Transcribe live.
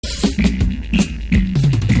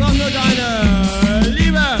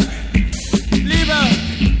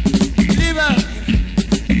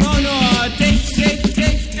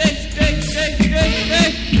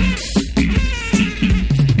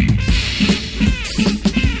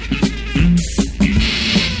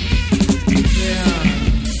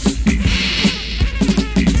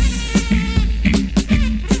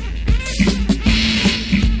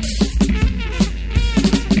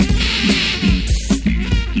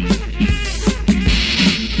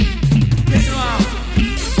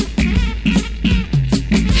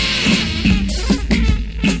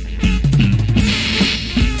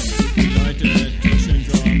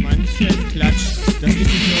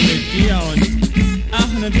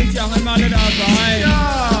Herzen und sind sie auch immer alle dabei.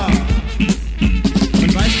 Ja!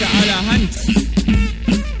 Und weiß der allerhand.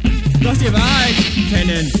 Doch die Wahrheit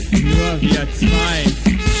kennen nur wir zwei.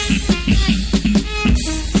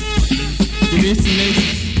 Sie wissen nichts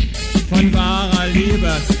von wahrer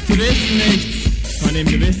Liebe. Sie wissen nichts von dem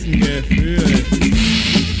gewissen Gefühl.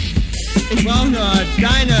 Ich brauch nur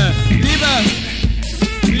deine Liebe.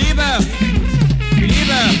 Liebe.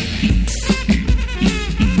 Liebe.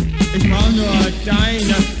 Ich brauch nur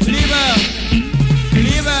deine Liebe.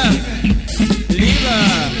 Liebe. Liebe.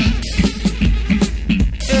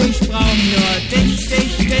 Ich brauch nur dich,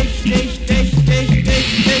 dich, dich, dich, dich, dich, dich,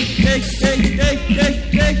 dich, dich, dich, dich, dich,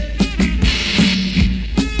 dich.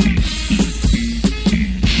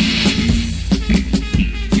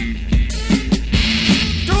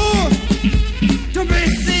 Du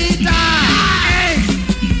bist sie da!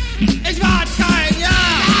 Ich warte kein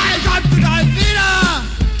Jahr! Ich komm zu deinem wieder!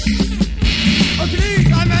 Und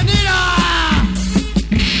lief an mir nieder!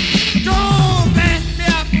 Du bist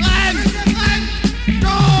mir fremd!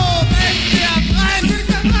 Du bist mir fremd! Du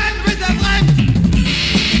bist mir fremd!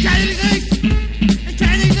 Ich kenne dich nicht! Ich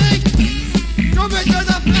kenne dich nicht! Du bist mir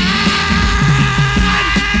so fremd!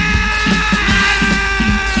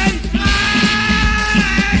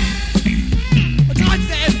 Und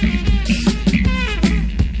trotzdem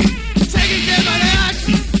schenk ich dir mein Herz!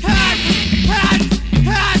 Herz! Herz!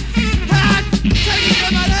 Herz! Herz! Schenk ich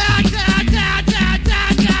dir mein Herz! Herz! Herz! Herz! Herz!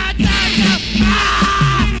 Herz! Herz! Herz!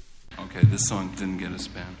 Ah! Okay, this song didn't get us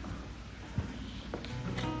banned.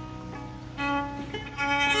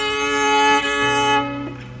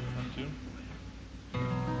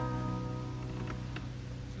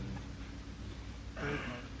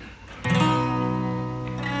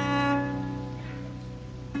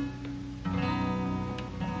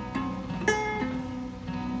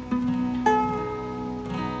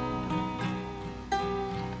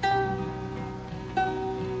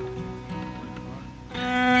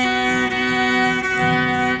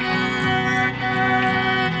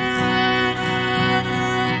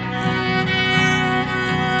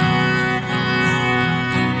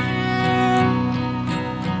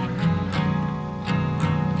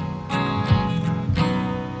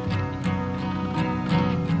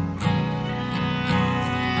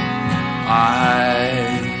 I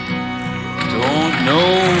don't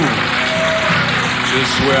know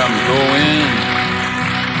just where I'm going,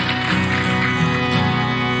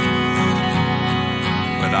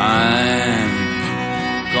 but I'm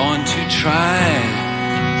going to try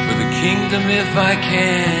for the kingdom if I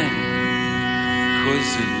can, 'cause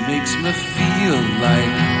it makes me feel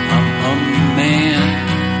like I'm a man.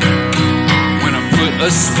 When I put a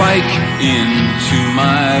spike into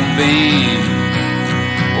my vein,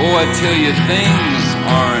 oh, I tell you, things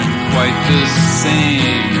aren't quite the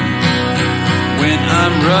same. When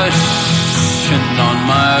I'm rushing on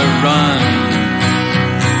my run,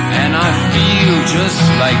 and I feel just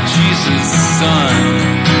like Jesus' son,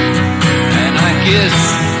 and I guess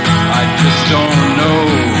I just don't know,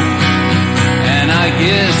 and I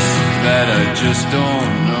guess that I just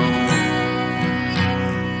don't know.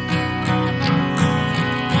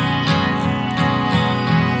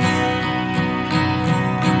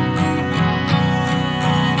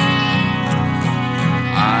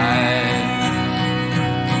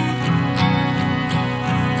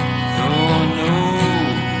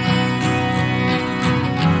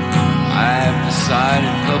 A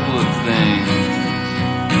couple of things.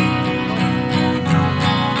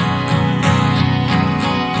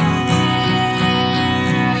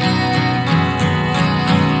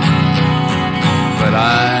 But I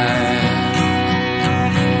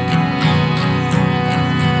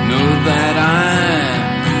know that I'm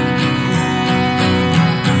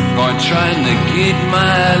going trying to get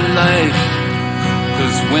my life,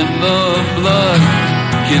 'cause when the blood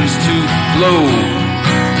begins to flow,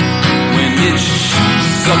 when it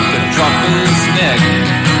shoots up the drop in his neck,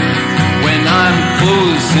 when I'm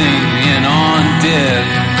closing in on death,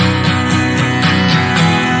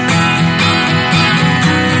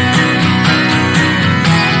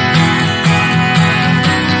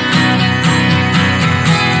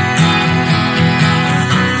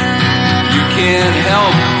 you can't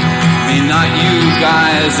help me, not you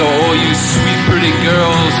guys, or all you sweet pretty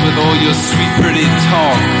girls with all your sweet pretty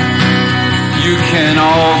talk. You can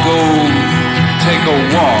all go take a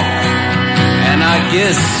walk, and I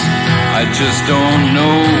guess I just don't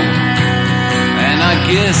know, and I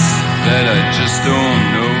guess that I just don't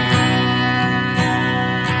know.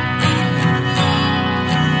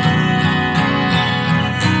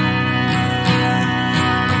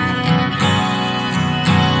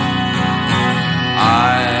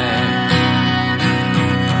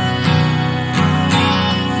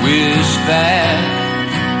 that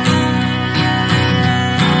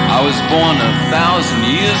I was born 1,000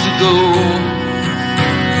 years ago.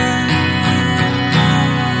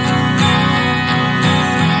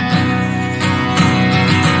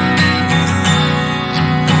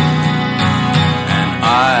 And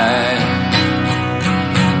I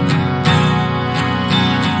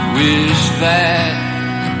wish that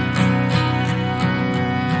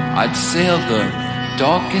I'd sail the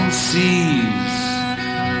darkened seas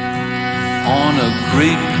on a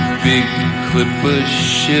great big clipper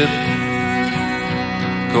ship,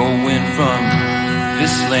 going from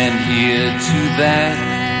this land here to that,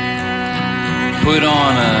 put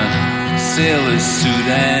on a sailor's suit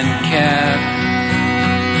and cap.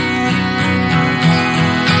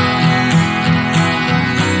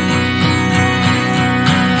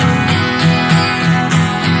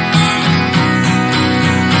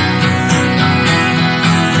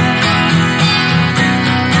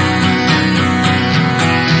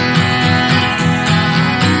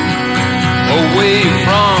 Away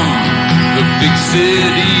from the big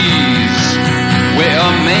cities where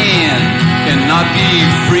a man cannot be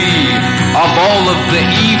free of all of the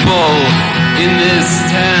evil in this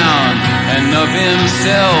town and of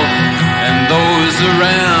himself and those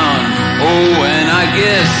around. Oh, and I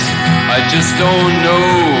guess I just don't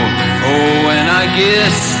know. Oh, and I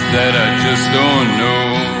guess that I just don't know.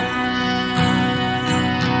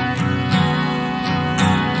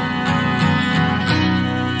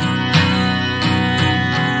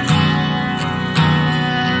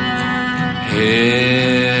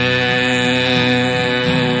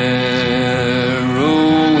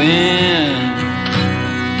 Heroin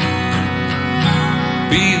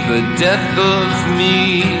be the death of me.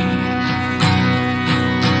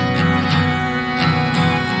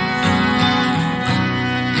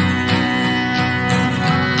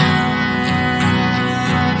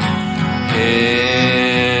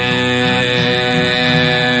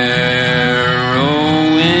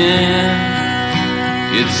 Heroin,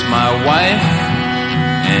 it's my wife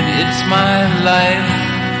and it's my life,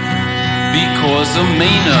 because a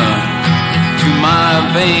mania to my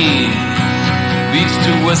vein leads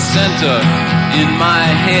to a center in my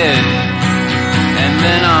head, and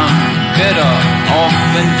then I'm better off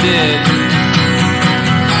than dead.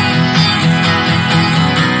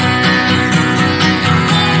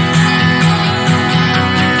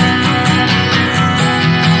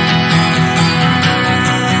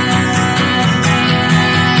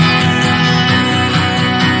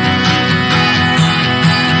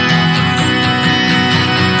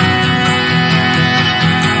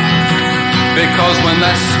 Because when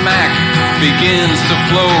that smack begins to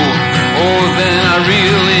flow, oh, then I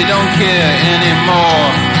really don't care anymore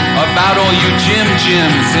about all you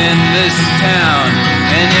Jims in this town,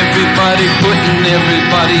 and everybody putting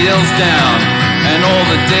everybody else down, and all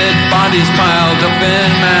the dead bodies piled up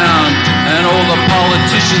in mound, and all the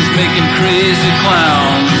politicians making crazy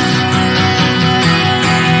clowns.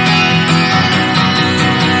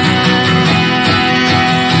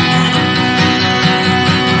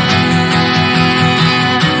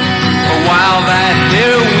 While that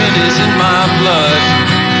heroin is in my blood,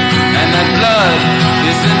 and that blood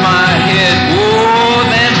is in my head, oh,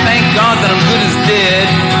 then thank God that I'm good as dead,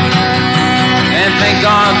 and thank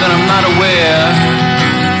God that I'm not aware,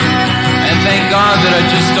 and thank God that I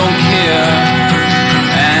just don't care,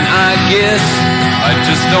 and I guess I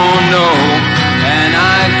just don't know, and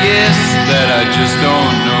I guess that I just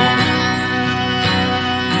don't know.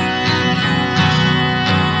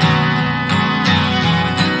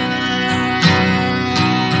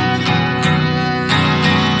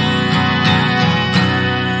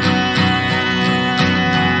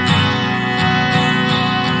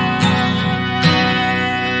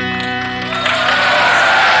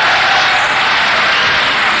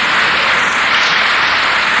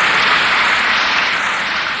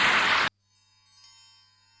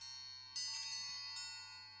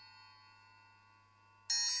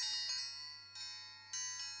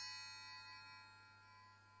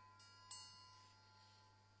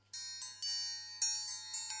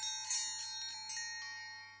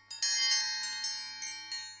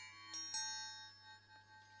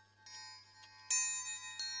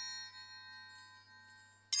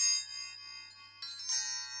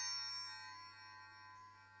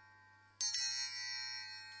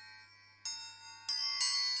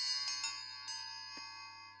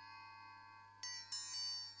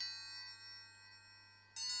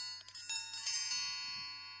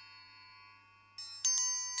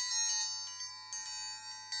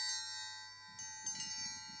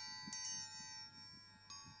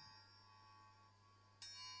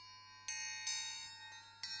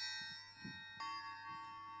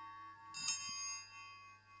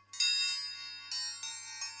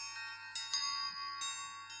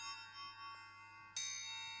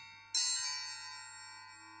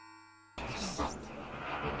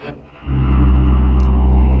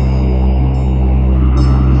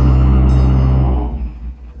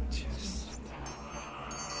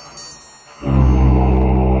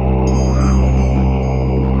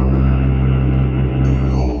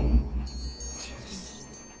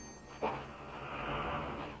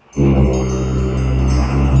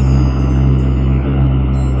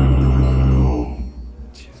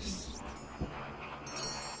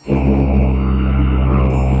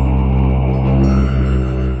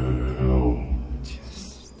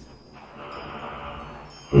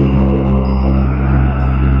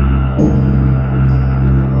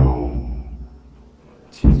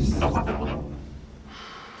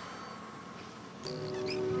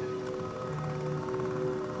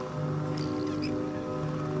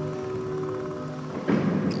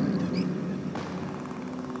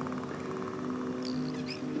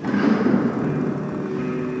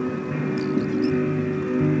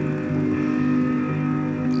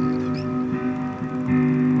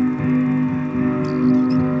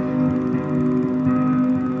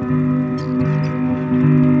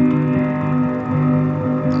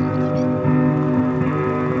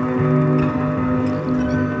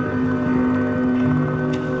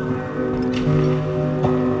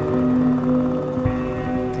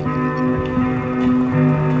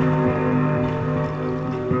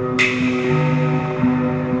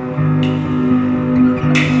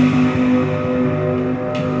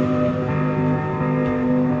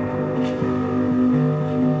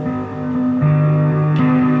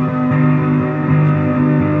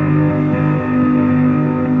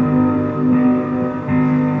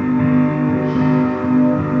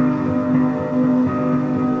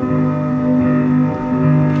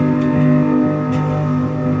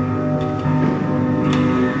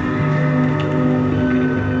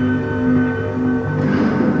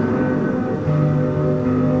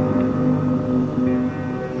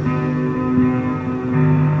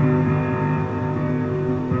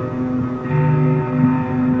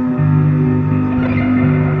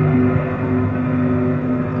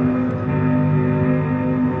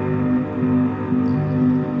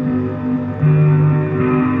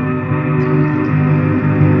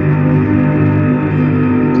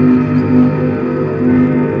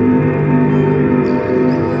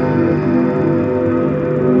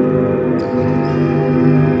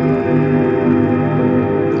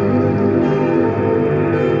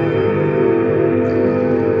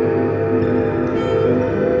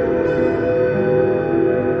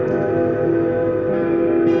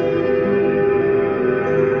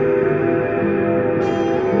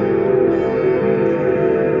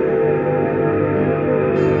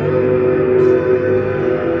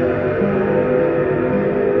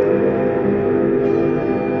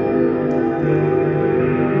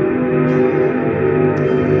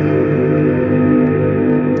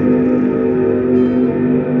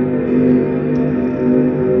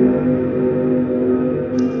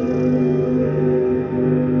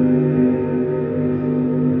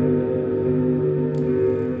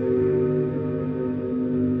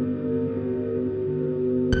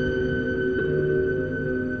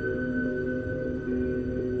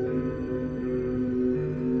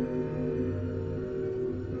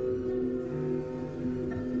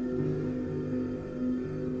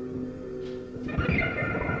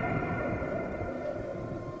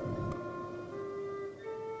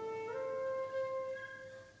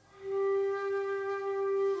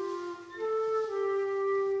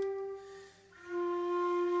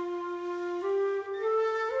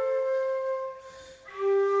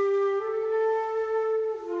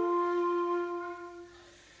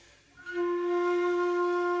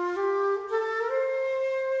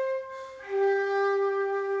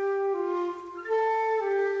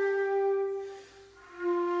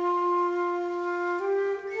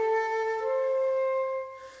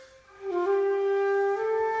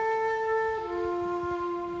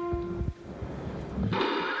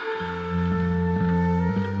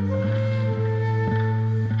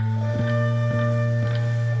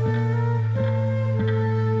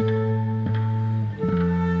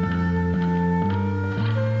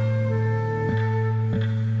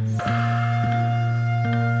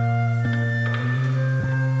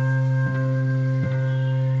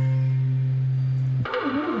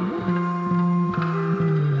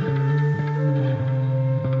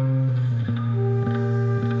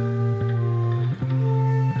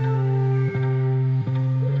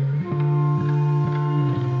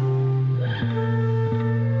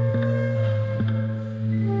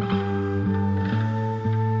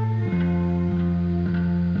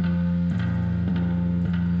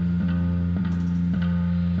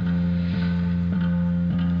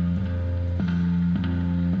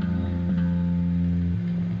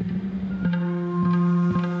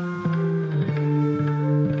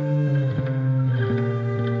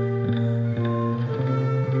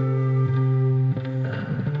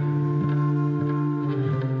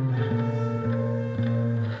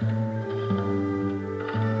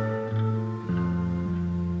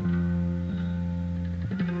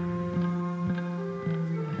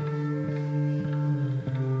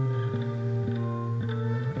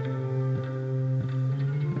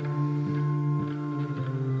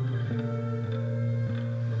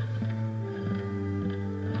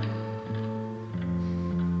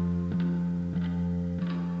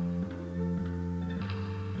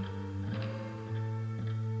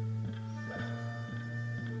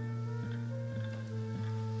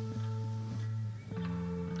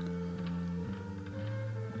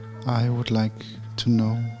 I would like to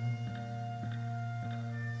know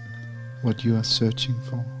what you are searching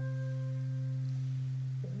for.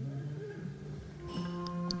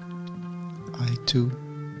 I too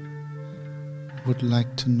would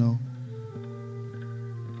like to know.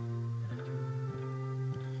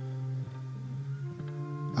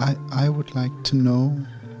 I would like to know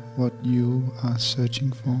what you are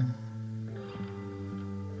searching for.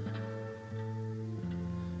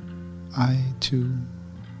 I too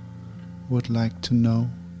would like to know.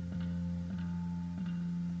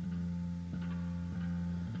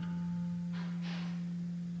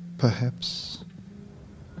 Perhaps,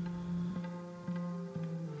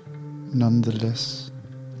 nonetheless,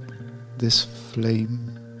 this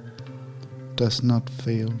flame does not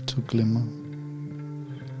fail to glimmer.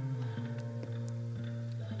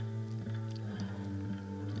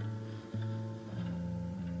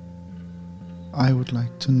 I would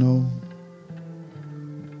like to know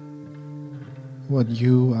what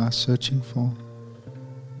you are searching for.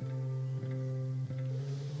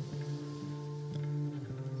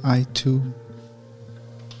 I too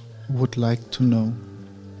would like to know.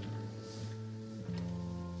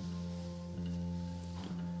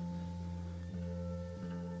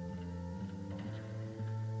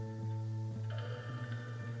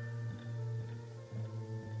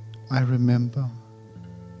 I remember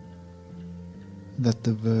that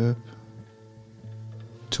the verb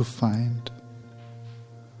to find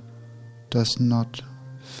does not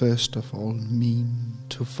first of all mean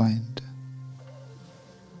to find.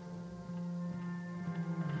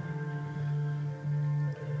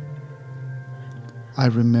 I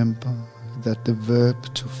remember that the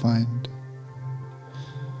verb to find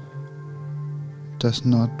does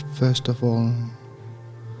not first of all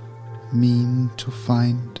mean to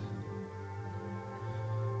find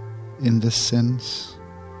in the sense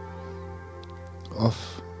of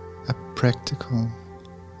a practical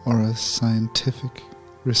or a scientific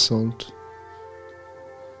result.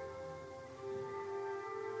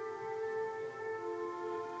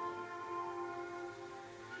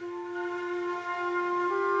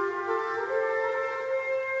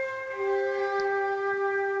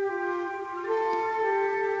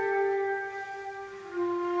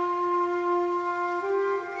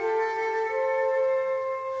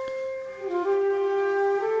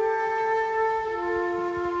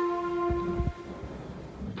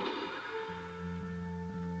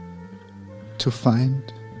 To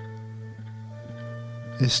find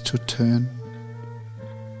is to turn,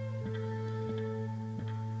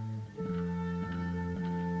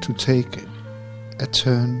 to take a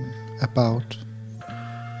turn about,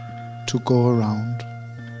 to go around.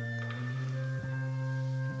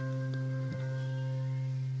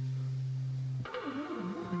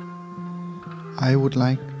 I would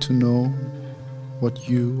like to know what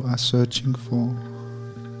you are searching for.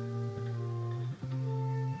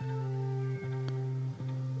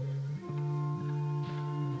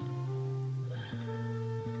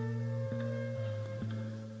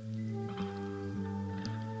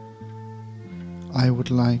 I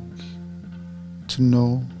would like to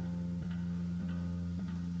know.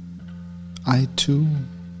 I too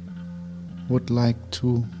would like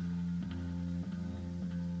to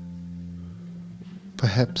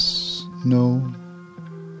perhaps know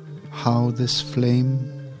how this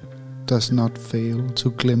flame does not fail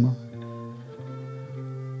to glimmer.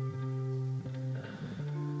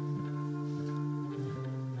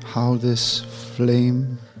 How this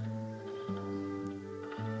flame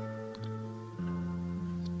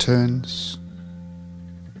turns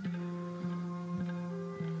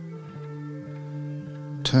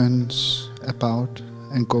about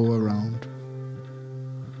and go around.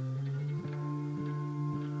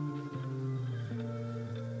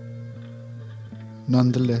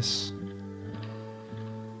 Nonetheless,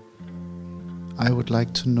 I would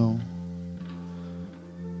like to know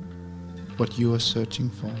what you are searching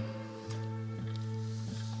for.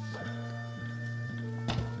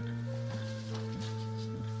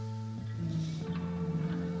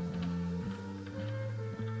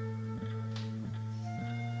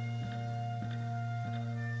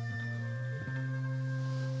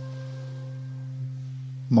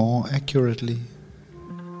 More accurately,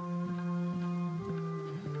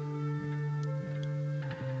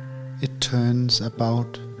 it turns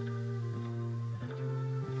about,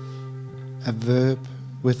 a verb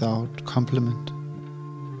without complement.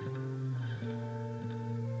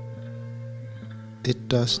 It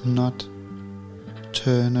does not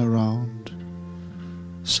turn around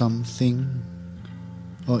something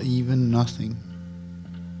or even nothing.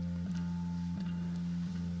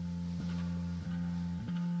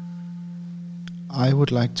 I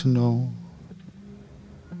would like to know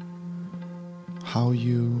how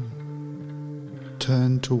you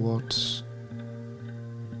turn towards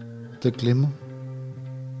the glimmer,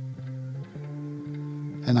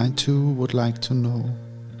 and I too would like to know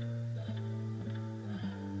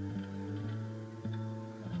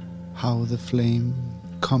how the flame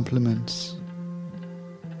complements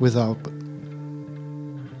without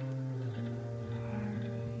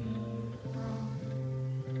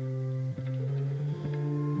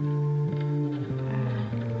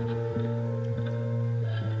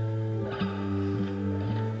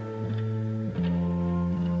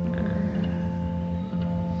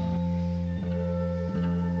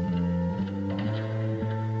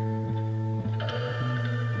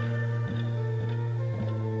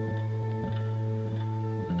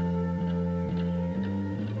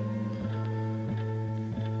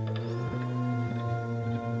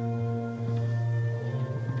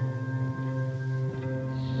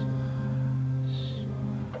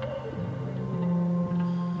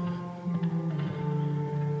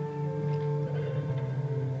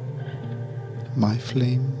my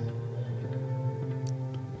flame,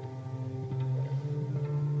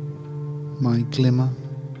 my glimmer,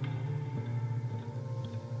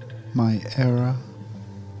 my era,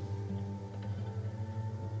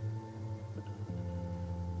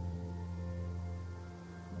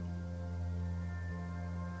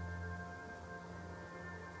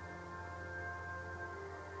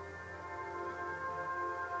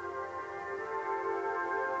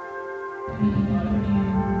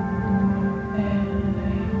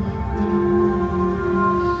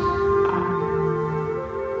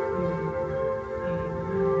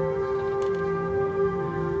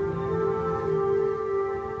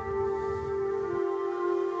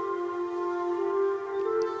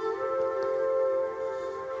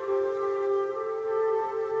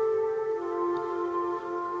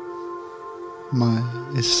 my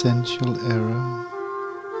essential era,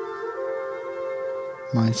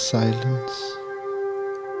 my silence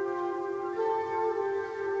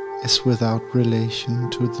is without relation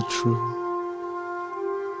to the true.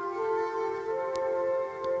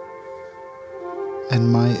 And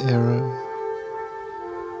my era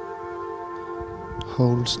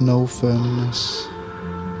holds no firmness,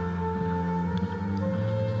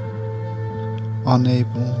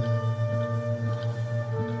 unable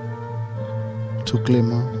to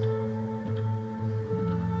glimmer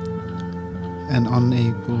and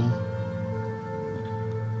unable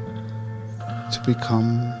to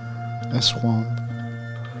become a swamp.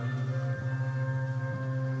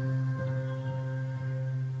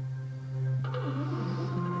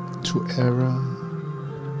 To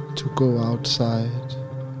err, to go outside,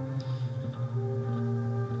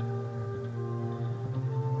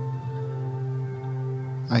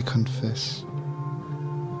 I confess.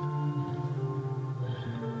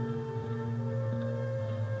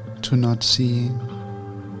 To not seeing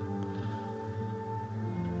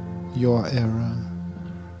your error,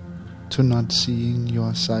 to not seeing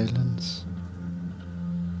your silence.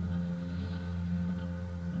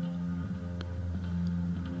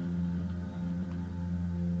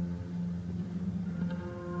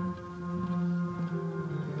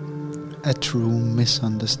 A true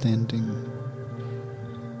misunderstanding.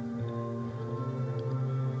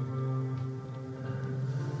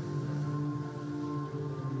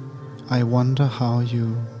 I wonder how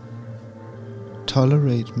you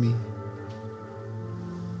tolerate me.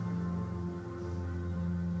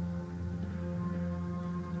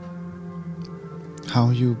 How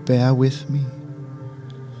you bear with me.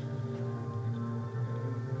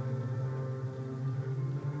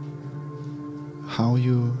 How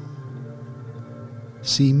you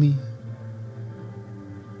see me.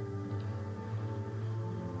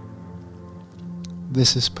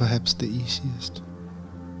 This is perhaps the easiest.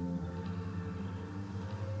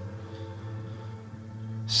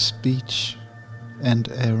 Speech and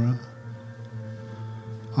error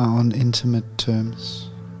are on intimate terms.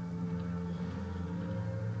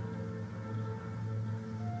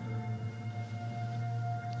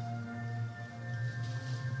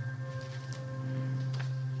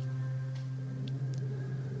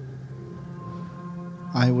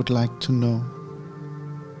 I would like to know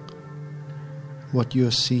what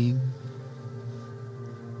you're seeing.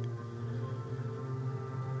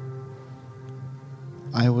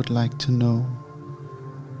 I would like to know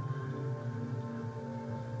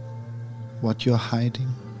what you're hiding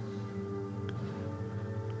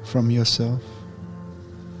from yourself.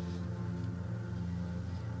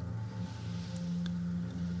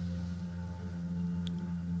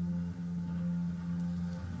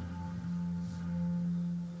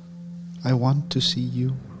 I want to see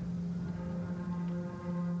you.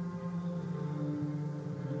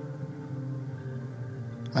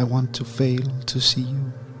 I want to fail to see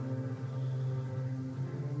you.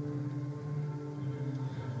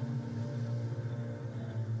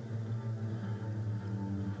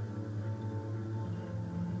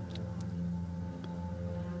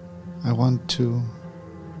 I want to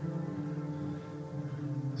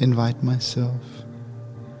invite myself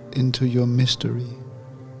into your mystery.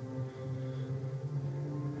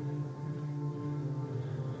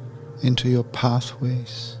 Into your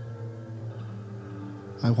pathways.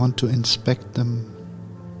 I want to inspect them.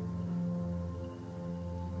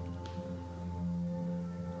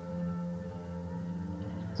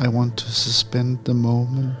 I want to suspend the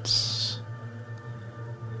moments.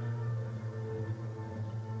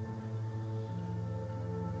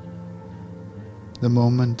 The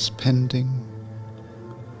moments pending,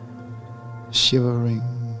 shivering.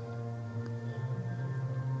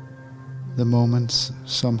 The moments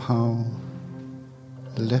somehow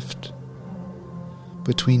left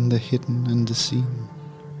between the hidden and the seen.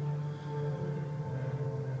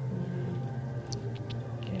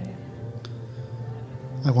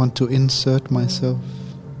 I want to insert myself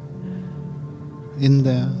in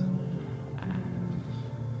there.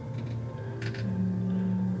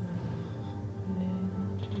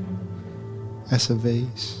 As a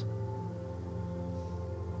vase.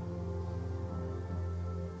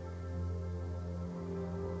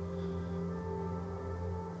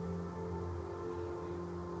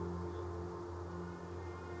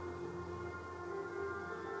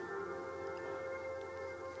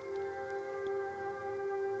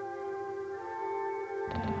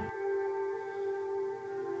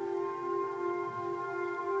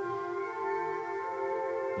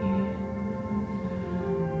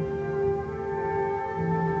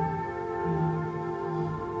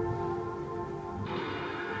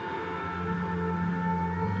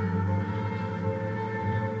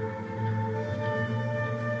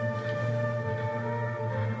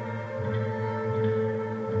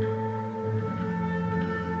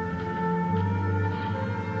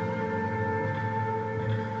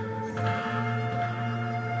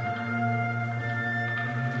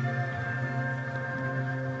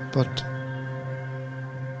 But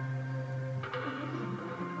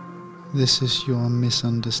this is your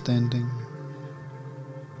misunderstanding.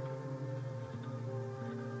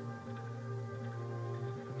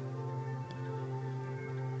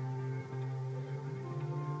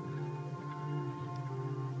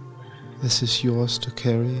 This is yours to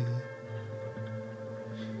carry.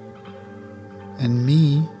 And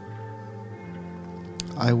me,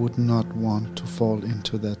 I would not want to fall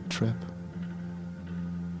into that trap.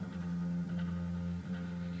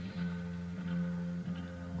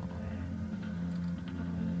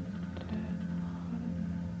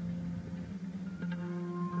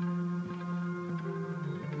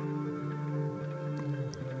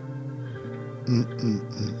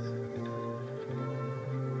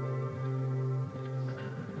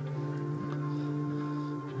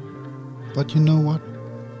 But you know what?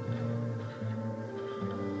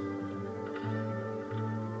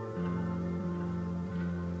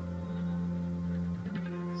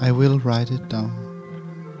 I will write it down.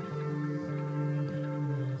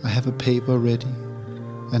 I have a paper ready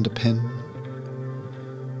and a pen,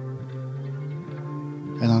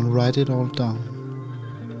 and I'll write it all down.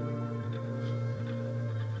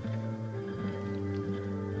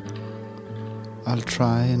 I'll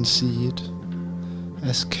try and see it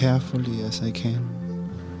as carefully as I can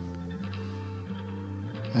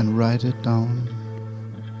and write it down.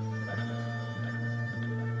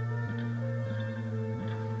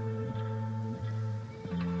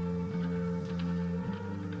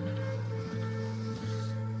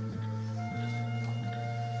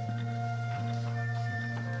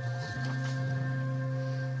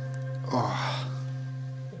 Oh.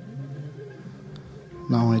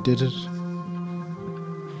 Now I did it.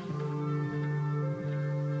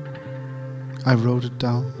 I wrote it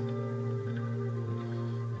down.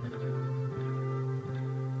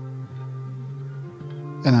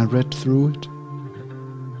 And I read through it.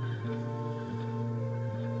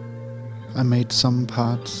 I made some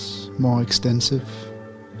parts more extensive.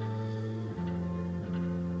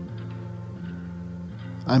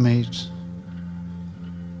 I made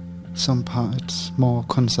some parts more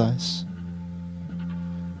concise.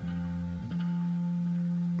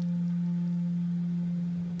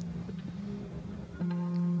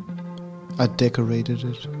 I decorated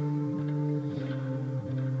it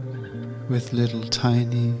with little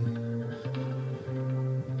tiny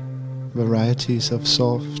varieties of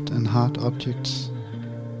soft and hard objects.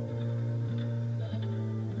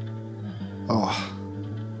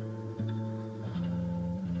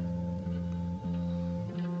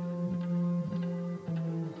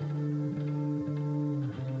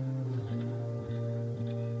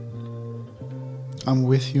 I'm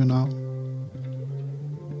with you now.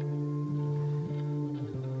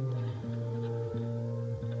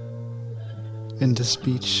 In the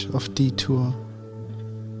speech of detour.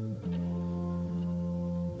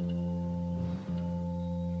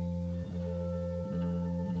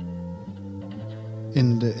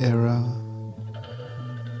 In the era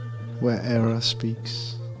where error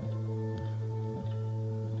speaks.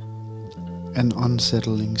 An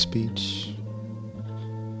unsettling speech.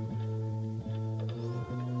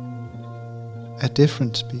 A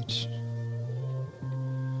different speech.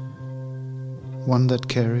 One that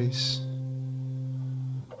carries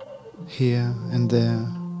here and there.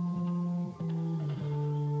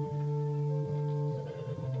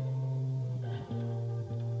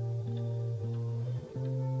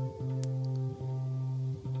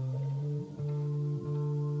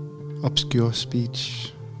 Obscure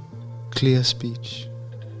speech, clear speech.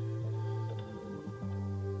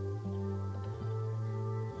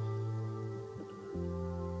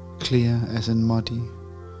 Clear as in muddy,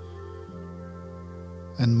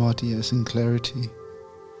 and muddy as in clarity.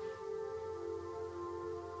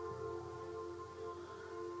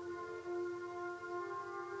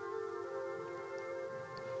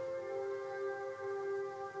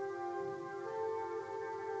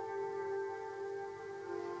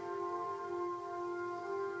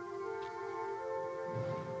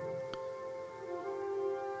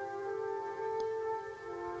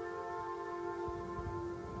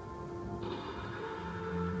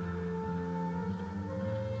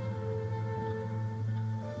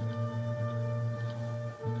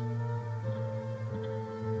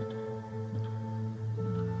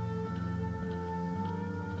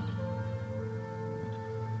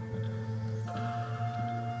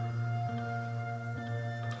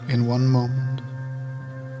 In one moment,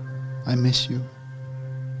 I miss you.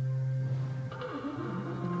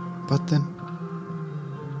 But then,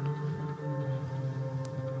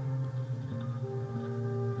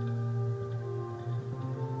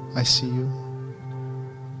 I see you.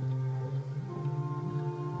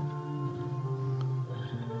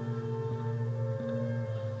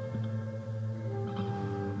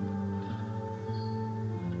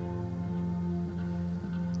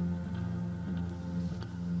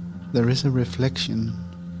 There is a reflection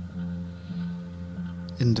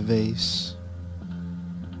in the vase,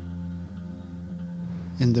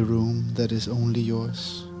 in the room that is only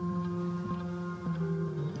yours,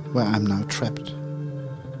 where I'm now trapped.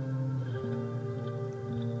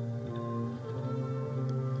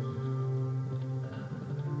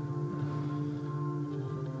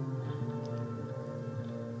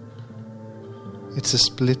 It's a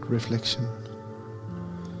split reflection.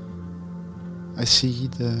 I see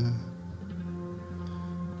the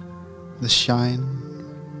shine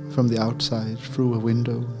from the outside through a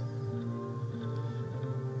window,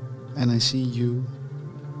 and I see you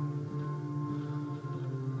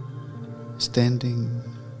standing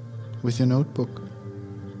with your notebook.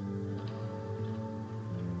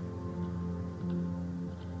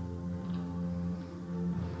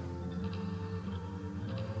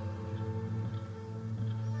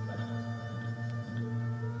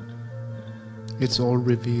 It's all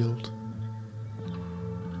revealed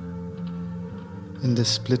in this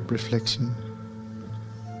split reflection.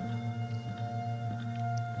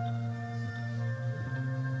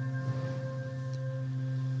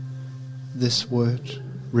 This word,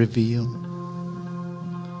 reveal,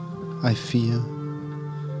 I fear,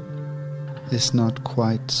 is not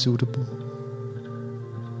quite suitable.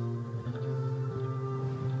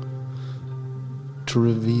 To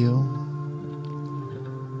reveal,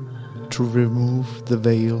 to remove the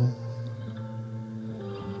veil,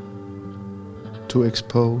 to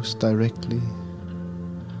expose directly,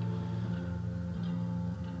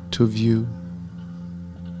 to view.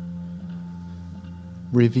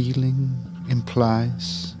 Revealing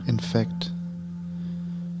implies, in fact,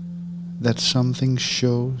 that something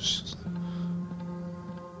shows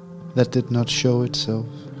that did not show itself.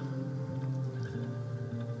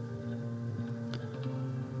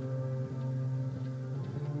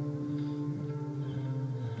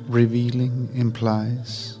 Revealing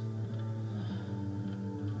implies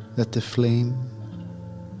that the flame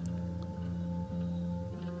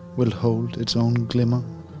will hold its own glimmer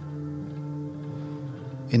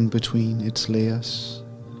in between its layers.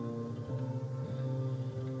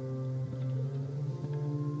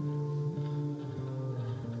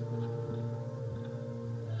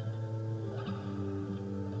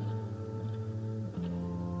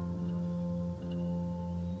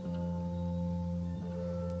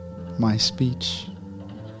 My speech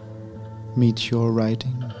meets your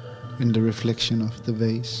writing in the reflection of the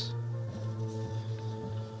vase.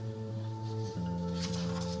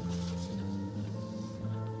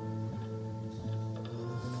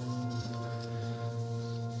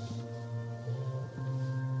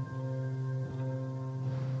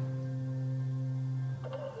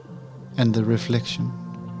 and the reflection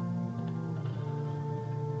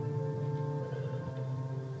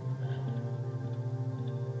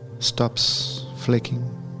stops flicking,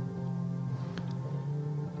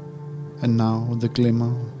 and now the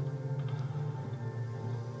glimmer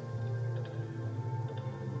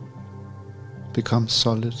becomes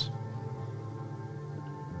solid.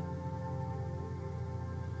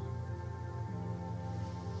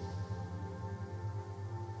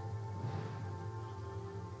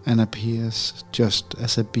 And appears just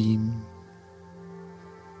as a beam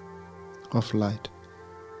of light.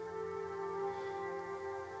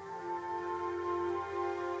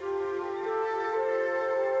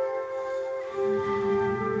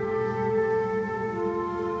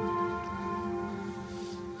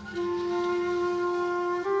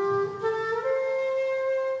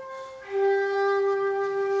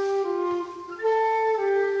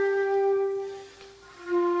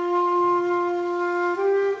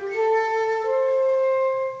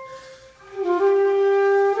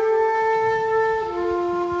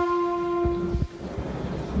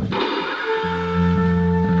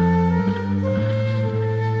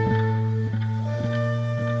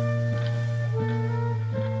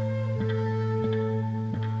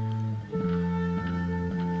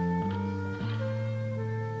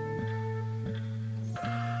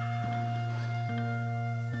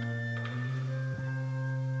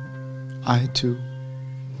 I too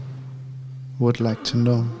would like to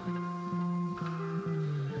know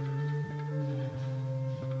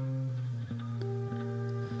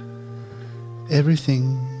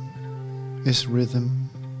everything is rhythm.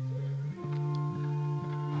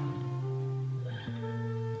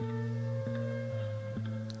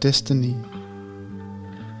 Destiny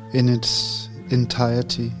in its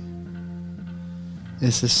entirety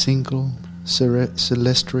is a single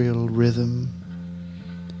celestial rhythm,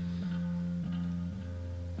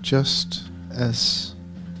 just as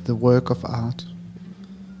the work of art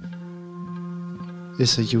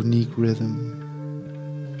is a unique rhythm.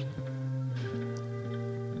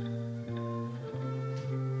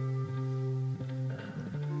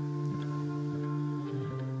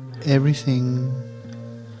 Everything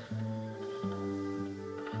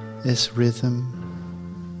is rhythm.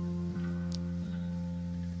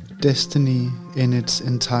 Destiny in its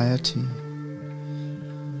entirety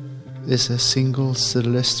is a single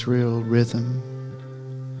celestial rhythm,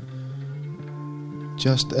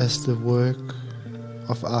 just as the work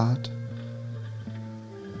of art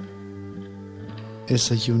is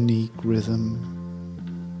a unique rhythm.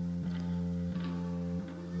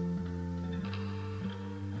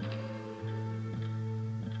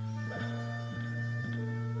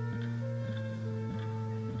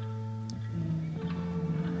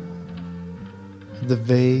 The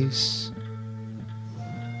vase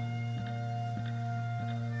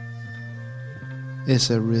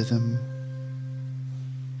is a rhythm.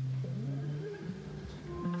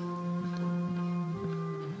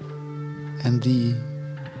 And the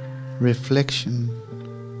reflection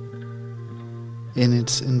in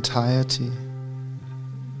its entirety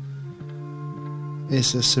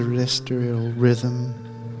is a celestial rhythm.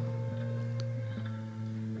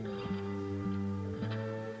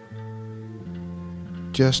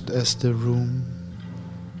 Just as the room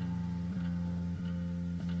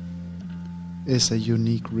is a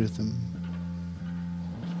unique rhythm.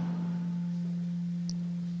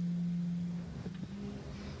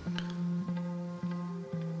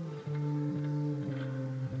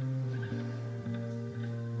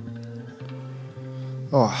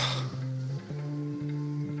 Oh,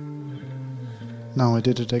 now I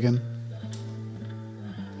did it again.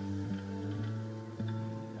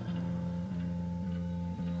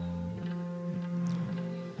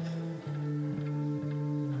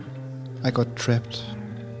 I got trapped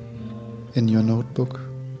in your notebook.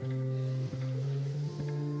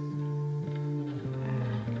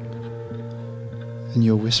 And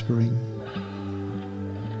you're whispering.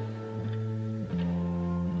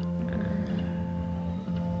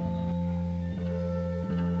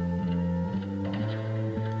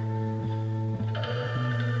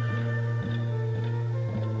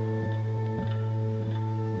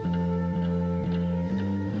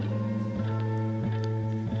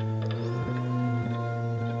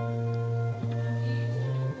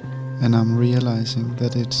 And I'm realizing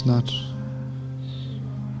that it's not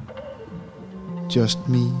just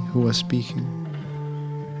me who are speaking.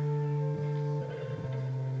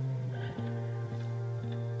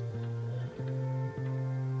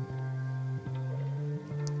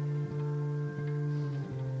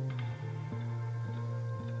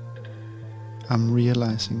 I'm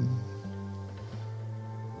realizing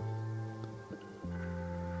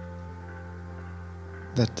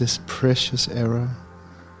that this precious era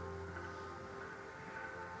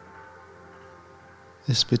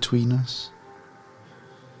is between us.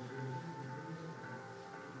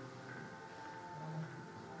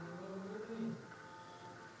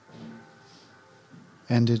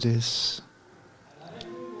 And it is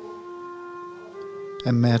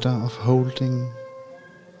a matter of holding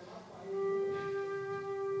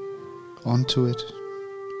onto it,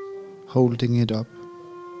 holding it up,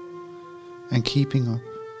 and keeping up.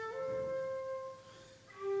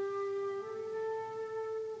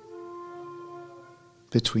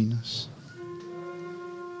 Between us.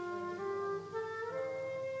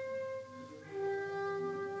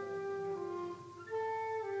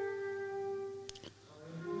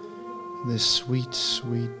 This sweet,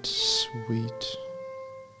 sweet, sweet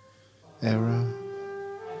era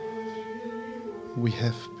we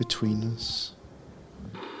have between us.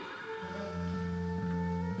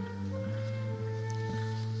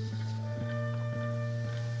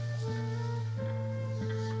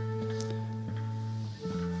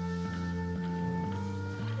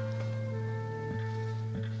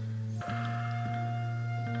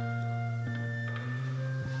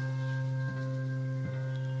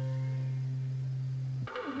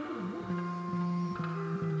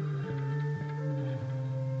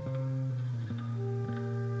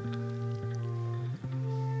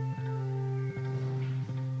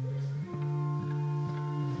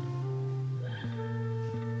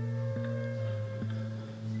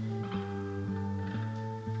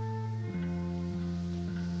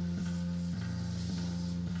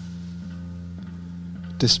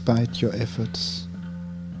 Despite your efforts,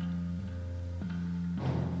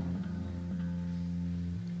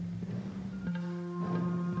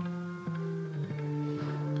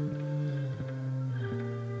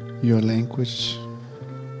 your language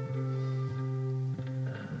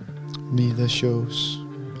neither shows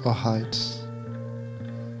or hides.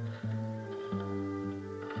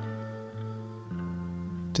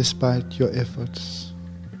 Despite your efforts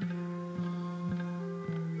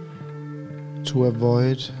to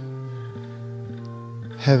avoid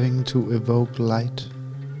having to evoke light,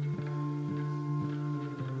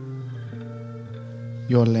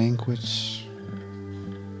 your language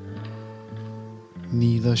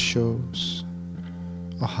neither shows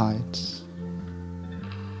or hides.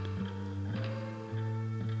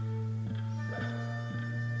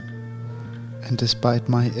 And despite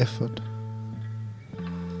my effort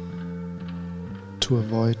to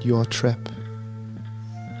avoid your trap,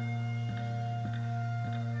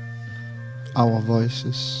 our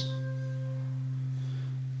voices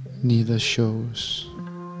neither shows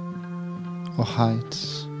or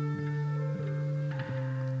hides.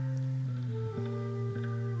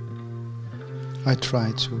 I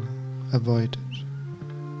try to avoid it.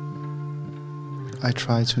 I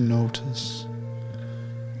try to notice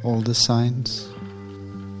all the signs.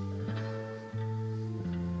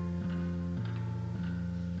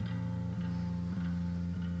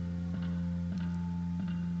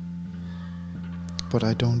 But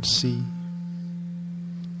I don't see,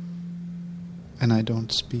 and I don't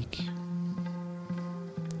speak,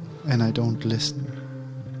 and I don't listen,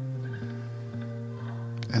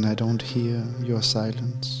 and I don't hear your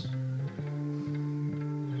silence.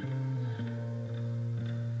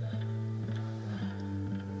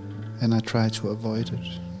 And I try to avoid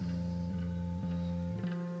it.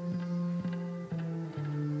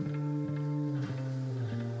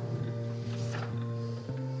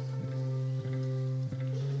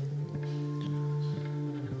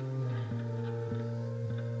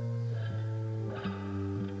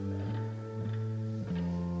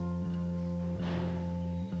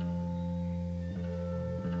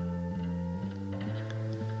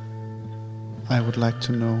 I would like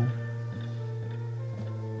to know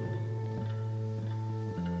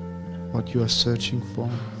what you are searching for.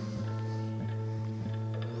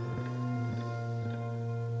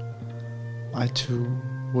 I too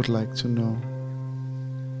would like to know.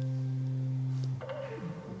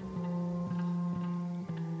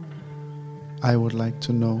 I would like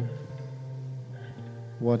to know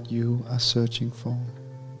what you are searching for.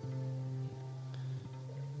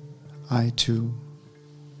 I too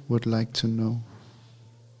would like to know.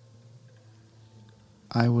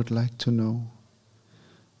 I would like to know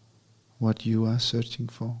what you are searching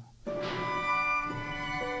for.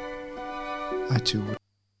 I too would.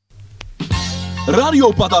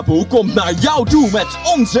 Radio Patapoe komt naar jou toe met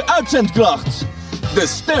onze uitzendkracht. De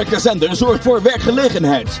sterke zender zorgt voor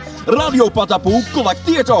werkgelegenheid. Radio Patapoe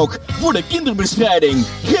collecteert ook voor de kinderbestrijding.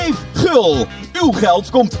 Geef gul. Uw geld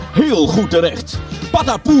komt heel goed terecht.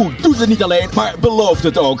 Patapoe doet het niet alleen, maar belooft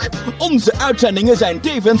het ook. Onze uitzendingen zijn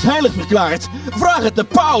tevens heilig verklaard. Vraag het de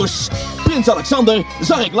paus. Prins Alexander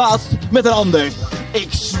zag ik laatst met een ander. Ik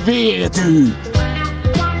zweer het u.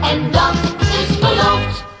 En dat is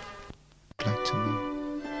beloofd.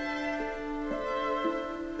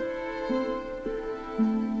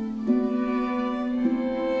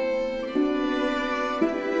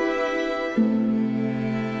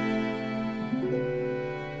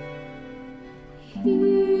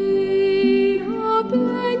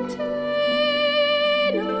 Like to know.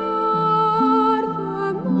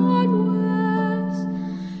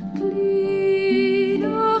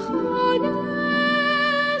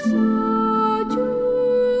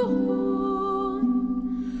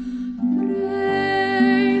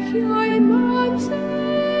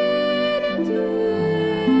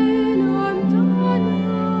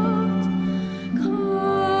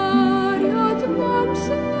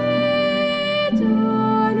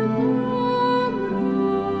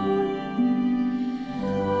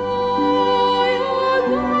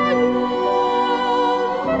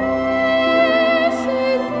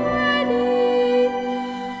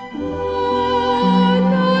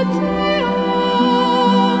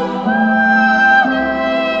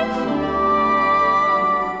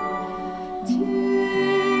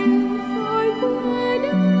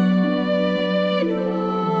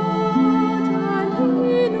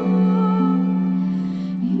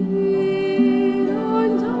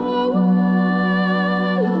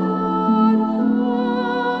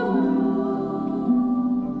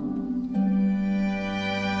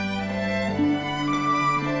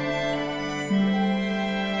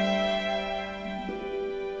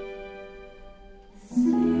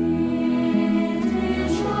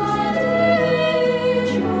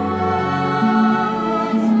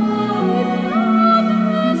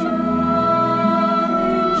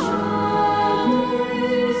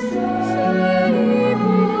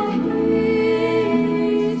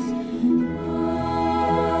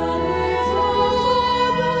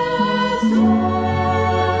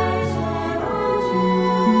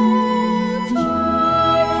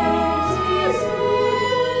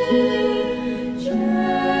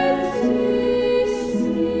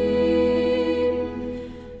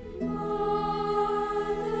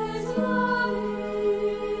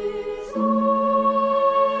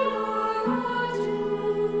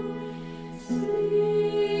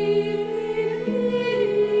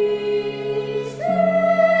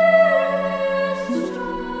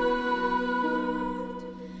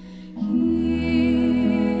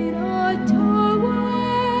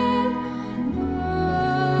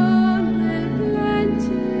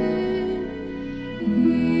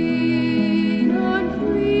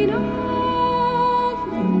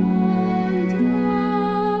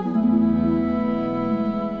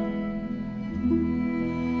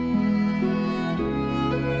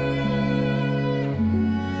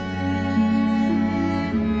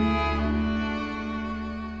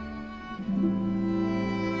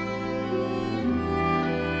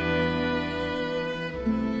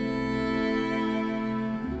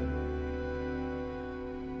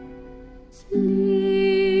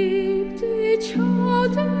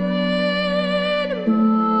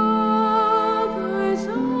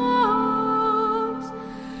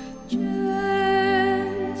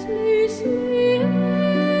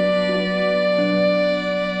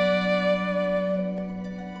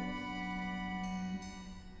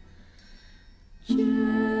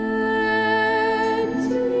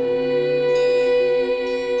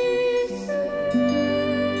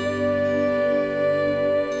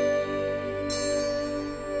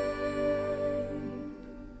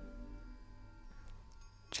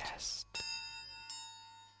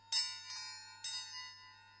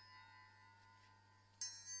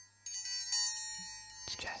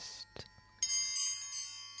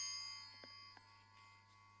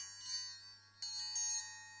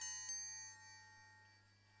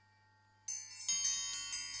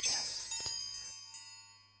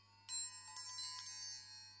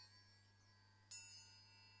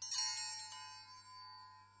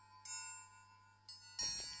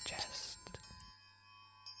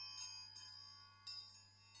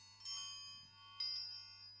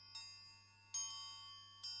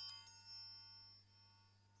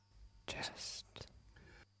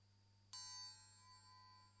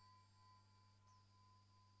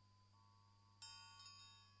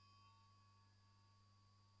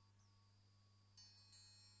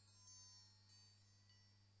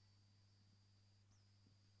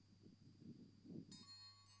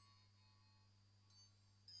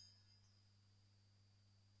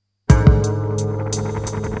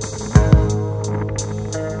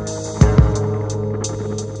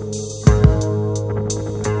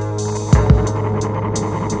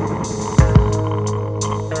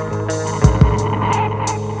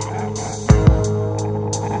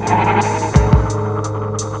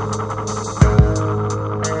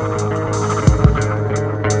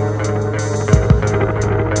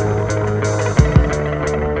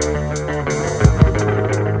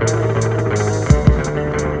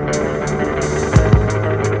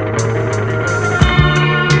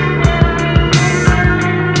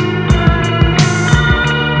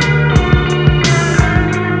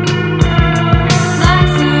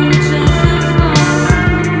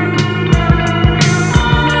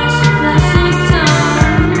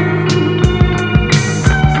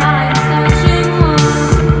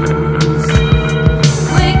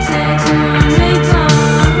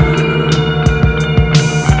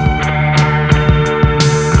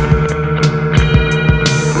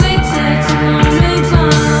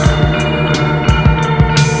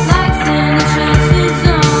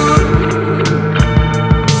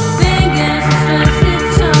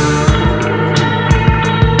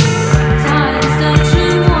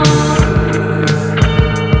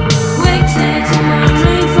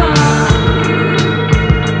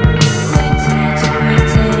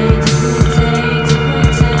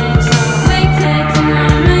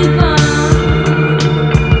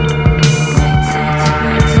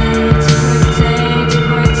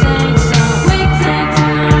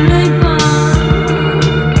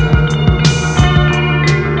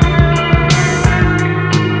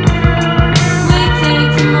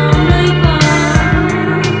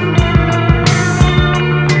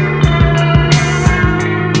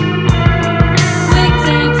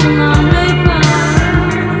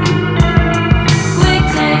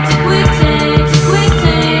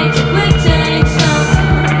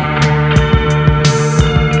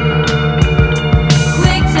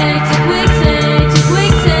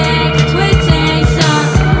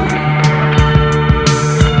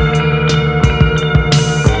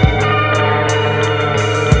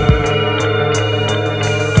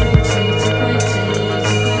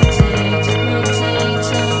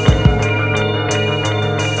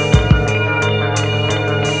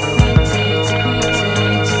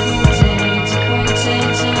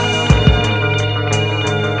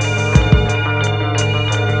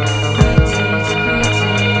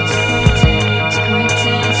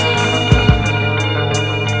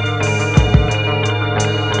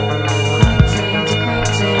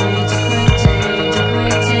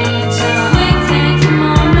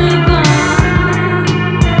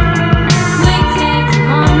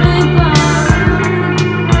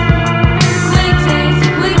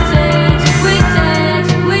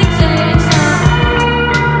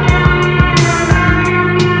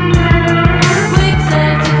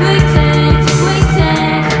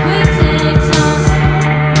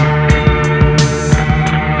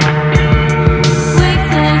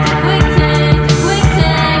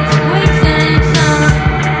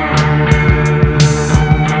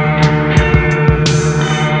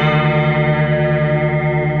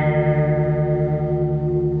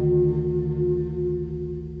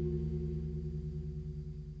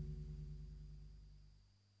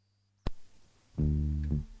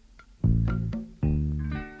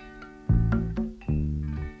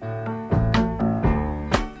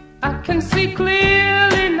 see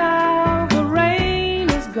clearly now, the rain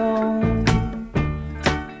is gone.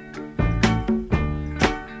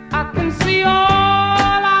 I can see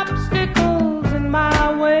all obstacles in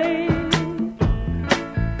my way.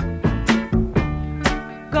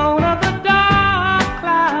 Gone are the dark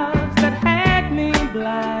clouds that had me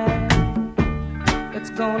blind.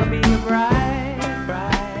 It's gonna be a bright,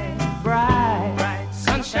 bright, bright, bright,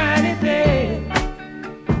 sunshiny day.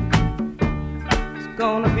 It's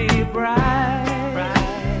gonna be a bright,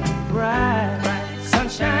 bright, bright, bright,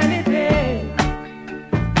 sunshiny day.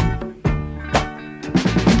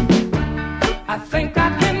 I think I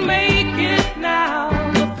can make it now.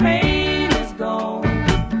 The pain is gone.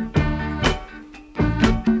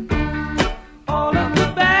 All of the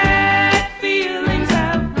bad feelings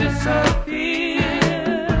have disappeared.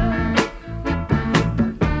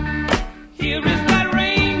 Here is that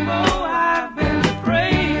rainbow I've been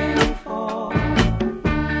praying for.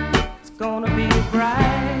 It's gonna be a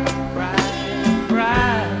bright, bright,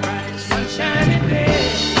 bright, bright, sunshiny day.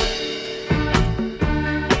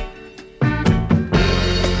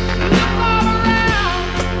 Look all around,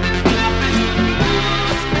 there's nothing but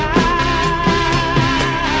blue sky.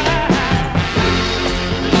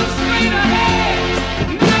 Look straight ahead,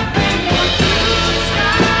 nothing but blue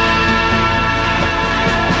sky.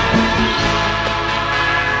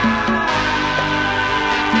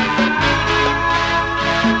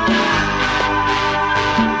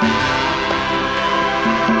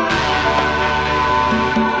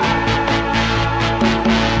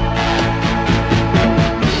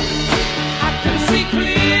 I can see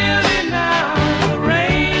clearly now, the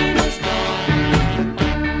rain is gone.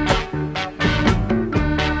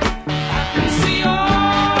 I can see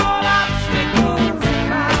all obstacles in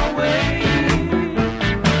my way.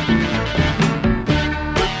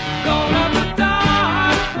 Gone are the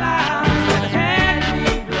dark clouds that had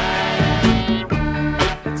me blind.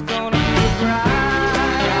 It's gonna be a bright,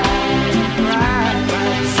 bright,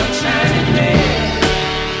 bright, sunshiny day.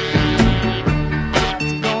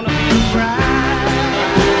 It's gonna be a bright,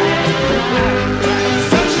 bright, bright,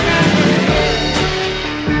 sunshiny day.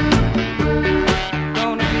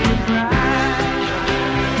 Gonna be a bright,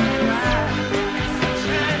 bright, bright,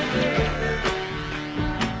 sunshiny day.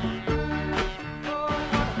 Oh,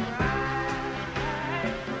 what a bright,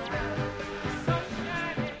 sunshiny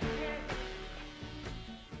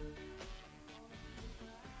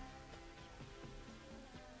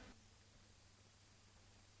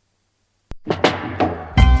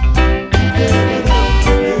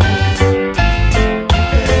day.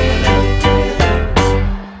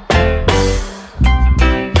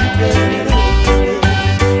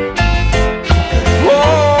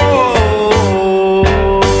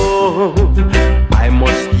 Oh, I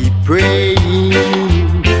must keep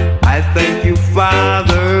praying. I thank you,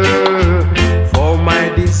 Father, for my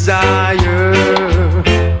desire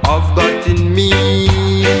of God in me.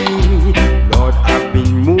 Lord, I've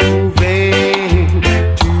been moving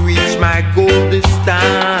to reach my goal this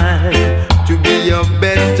time, to be a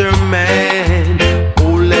better man.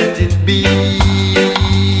 Oh, let it be.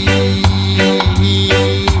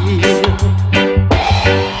 A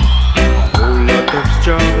whole lot of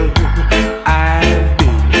struggle I've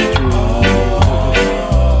been through,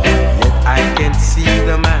 yet I can see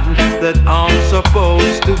the man that I'm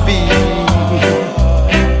supposed to be.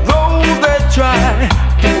 Though they try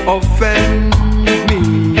to offend me,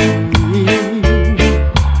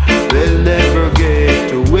 they'll never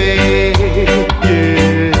get away.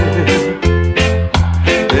 Yeah,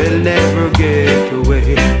 they'll never get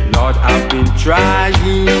away. Lord, I've been trying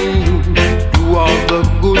to do all the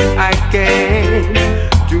good I can,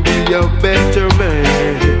 to be a better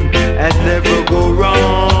man and never go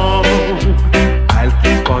wrong.